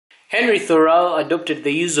Henry Thoreau adopted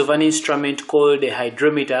the use of an instrument called a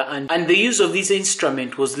hydrometer, and the use of this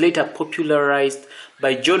instrument was later popularized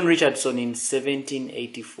by John Richardson in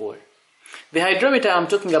 1784. The hydrometer I'm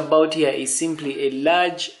talking about here is simply a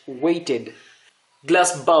large weighted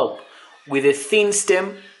glass bulb with a thin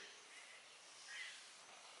stem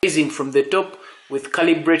raising from the top with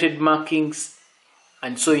calibrated markings.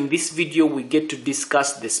 And so in this video we get to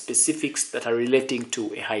discuss the specifics that are relating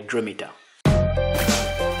to a hydrometer.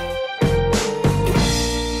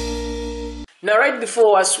 Now right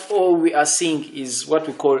before us, all we are seeing is what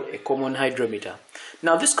we call a common hydrometer.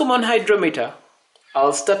 Now this common hydrometer,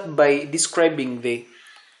 I'll start by describing the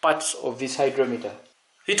parts of this hydrometer.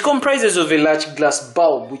 It comprises of a large glass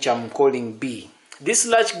bulb, which I'm calling B. This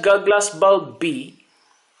large glass bulb B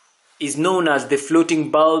is known as the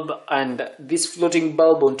floating bulb, and this floating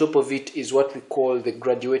bulb on top of it is what we call the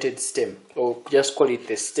graduated stem, or just call it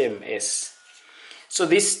the stem S. So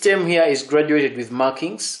this stem here is graduated with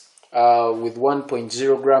markings with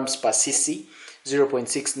 1.0 grams per cc,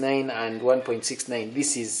 0.69 and 1.69.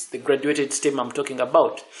 This is the graduated stem I'm talking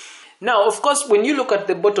about. Now, of course, when you look at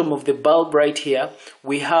the bottom of the bulb right here,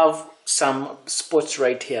 we have some spots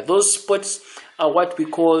right here. Those spots are what we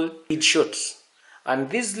call lead shots. And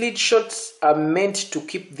these lead shots are meant to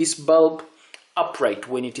keep this bulb upright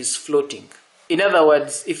when it is floating. In other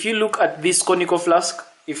words, if you look at this conical flask,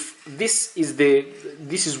 if this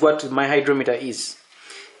is what my hydrometer is.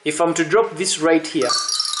 If I'm to drop this right here,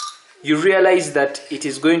 you realize that it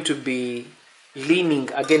is going to be leaning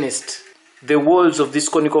against the walls of this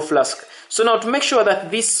conical flask. So now to make sure that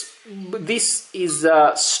this is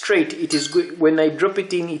straight, it is good. When I drop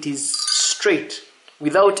it in, it is straight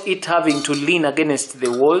without it having to lean against the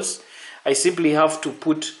walls. I simply have to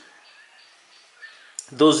put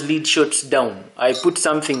those lead shots down. I put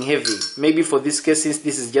something heavy. Maybe for this case, since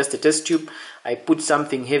this is just a test tube, I put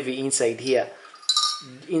something heavy inside here,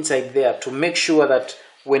 inside there, to make sure that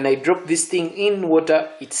when I drop this thing in water,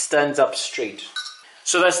 it stands up straight.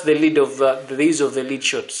 So that's the lead of the use of the lead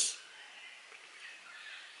shots.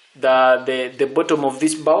 The bottom of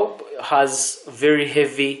this bulb has very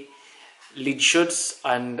heavy lead shots,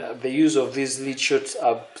 and the use of these lead shots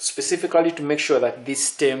are specifically to make sure that this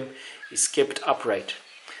stem is kept upright.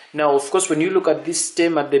 Now, of course, when you look at this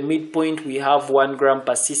stem at the midpoint, we have 1 gram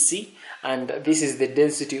per cc, and this is the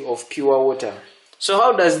density of pure water. So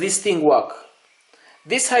how does this thing work?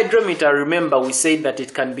 This hydrometer, remember, we said that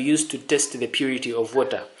it can be used to test the purity of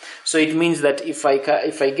water. So it means that if I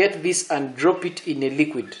get this and drop it in a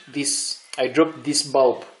liquid, I drop this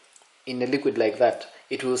bulb in a liquid like that,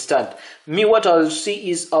 it will stand. What I'll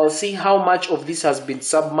see is I'll see how much of this has been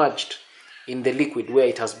submerged in the liquid where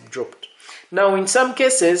it has dropped. Now, in some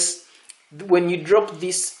cases, when you drop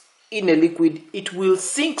this in a liquid, it will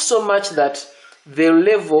sink so much that the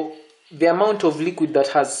amount of liquid that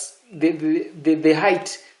has the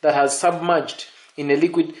height that has submerged in a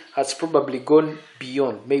liquid has probably gone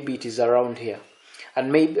beyond. Maybe it is around here,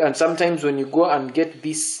 and sometimes when you go and get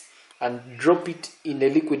this and drop it in a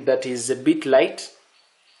liquid that is a bit light,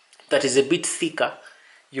 that is a bit thicker,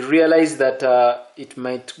 you realize that it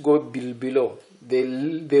might go below. The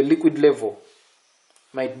liquid level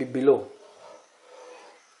might be below.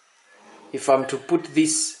 If I'm to put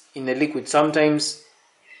this in a liquid, sometimes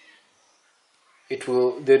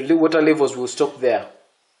the water levels will stop there,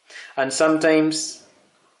 and sometimes,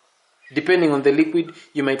 depending on the liquid,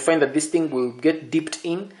 you might find that this thing will get dipped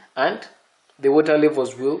in and the water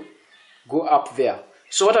levels will go up there.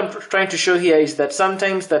 So what I'm trying to show here is that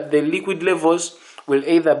sometimes that the liquid levels will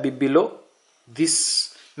either be below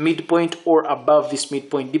this midpoint or above this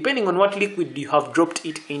midpoint, depending on what liquid you have dropped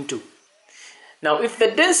it into. Now, if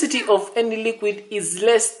the density of any liquid is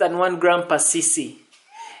less than 1 gram per cc,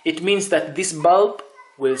 it means that this bulb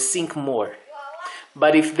will sink more.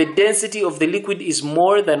 But if the density of the liquid is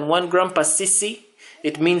more than 1 gram per cc,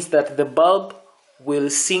 it means that the bulb will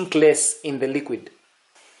sink less in the liquid.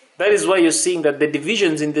 That is why you're seeing that the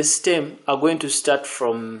divisions in the stem are going to start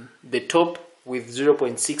from the top with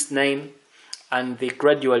 0.69, and they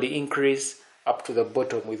gradually increase up to the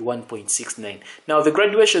bottom with 1.69. Now, the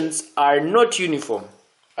graduations are not uniform.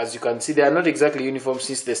 As you can see, they are not exactly uniform,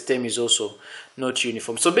 since the stem is also not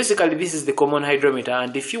uniform. So basically, this is the common hydrometer.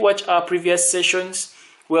 And if you watch our previous sessions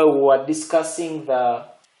where we were discussing the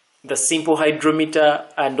simple hydrometer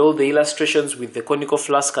and all the illustrations with the conical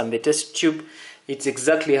flask and the test tube, it's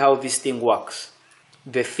exactly how this thing works.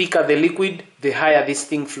 The thicker the liquid, the higher this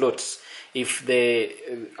thing floats. And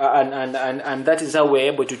that is how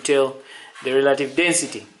we're able to tell the relative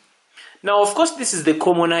density. Now, of course, this is the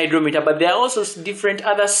common hydrometer, but there are also different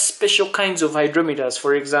other special kinds of hydrometers.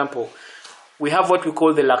 For example, we have what we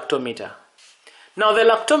call the lactometer. Now the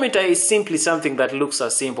lactometer is simply something that looks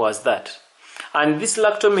as simple as that. And this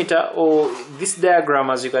lactometer, or this diagram,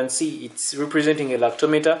 as you can see, it's representing a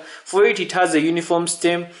lactometer. For it, it has a uniform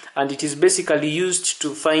stem, and it is basically used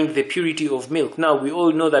to find the purity of milk. Now, we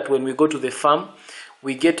all know that when we go to the farm,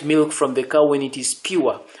 we get milk from the cow when it is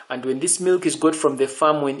pure. And when this milk is got from the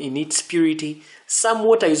farm, when in its purity, some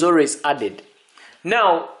water is always added.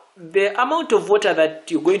 Now, the amount of water that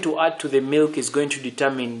you're going to add to the milk is going to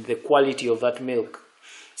determine the quality of that milk.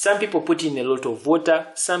 Some people put in a lot of water,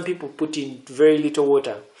 some people put in very little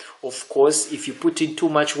water. Of course, if you put in too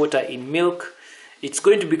much water in milk, it's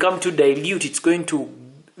going to become too dilute. It's going to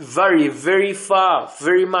vary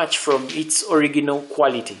very much from its original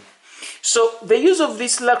quality. So the use of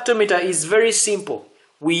this lactometer is very simple.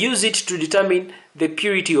 We use it to determine the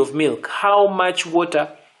purity of milk, how much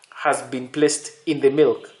water has been placed in the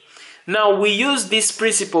milk. Now we use this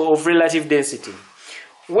principle of relative density.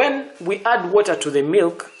 When we add water to the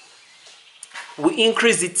milk,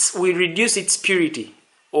 we reduce its purity,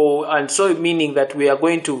 and so meaning that we are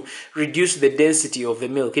going to reduce the density of the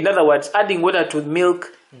milk. In other words, adding water to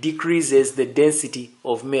milk decreases the density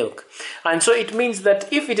of milk. And so it means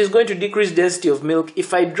that if it is going to decrease density of milk,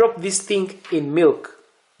 if I drop this thing in milk,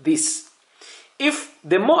 if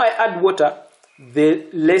the more I add water, the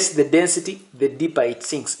less the density, the deeper it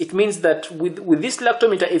sinks. It means that with this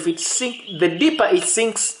lactometer, the deeper it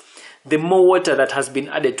sinks, the more water that has been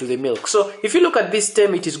added to the milk. So if you look at this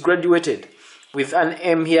term, it is graduated with an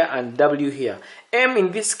M here and W here. M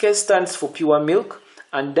in this case stands for pure milk,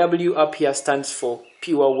 and W up here stands for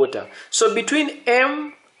pure water. So between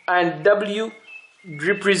M and W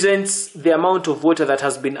represents the amount of water that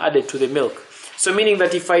has been added to the milk. So meaning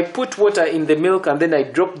that if I put water in the milk and then I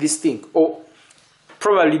drop this thing, or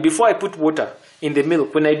probably before I put water in the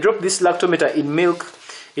milk, when I drop this lactometer in milk,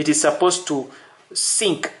 it is supposed to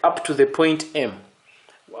sink up to the point M.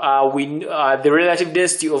 The relative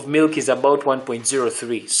density of milk is about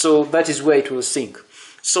 1.03, so that is where it will sink.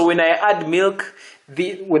 So when I add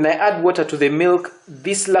when I add water to the milk,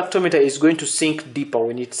 this lactometer is going to sink deeper.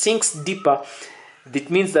 When it sinks deeper, it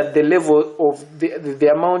means that the level of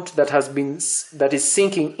the amount that is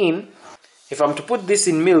sinking in, if I'm to put this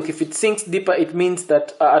in milk, if it sinks deeper, it means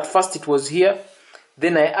that at first it was here,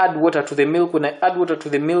 then I add water to the milk. When I add water to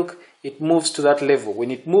the milk, it moves to that level.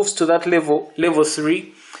 When it moves to that level, level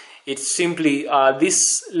 3, it's simply,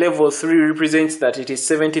 this level 3 represents that it is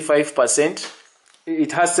 75%.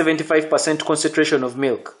 It has 75% concentration of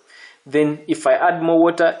milk. Then if I add more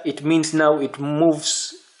water, it means now it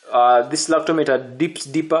moves, this lactometer dips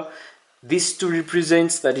deeper. This 2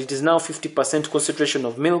 represents that it is now 50% concentration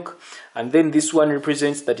of milk, and then this one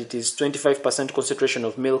represents that it is 25% concentration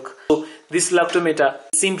of milk. So this lactometer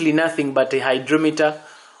is simply nothing but a hydrometer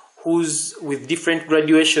with different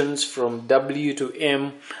graduations from W to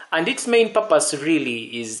M, and its main purpose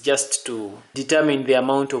really is just to determine the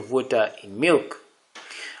amount of water in milk.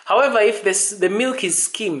 However, if the milk is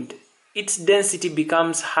skimmed, its density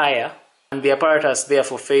becomes higher, and the apparatus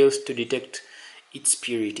therefore fails to detect its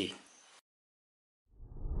purity.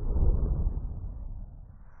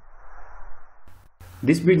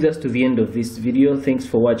 This brings us to the end of this video. Thanks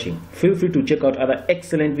for watching. Feel free to check out other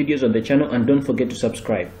excellent videos on the channel, and don't forget to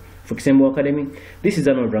subscribe. For Kisembo Academy, this is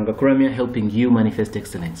Arnold Rangakuramia helping you manifest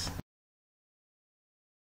excellence.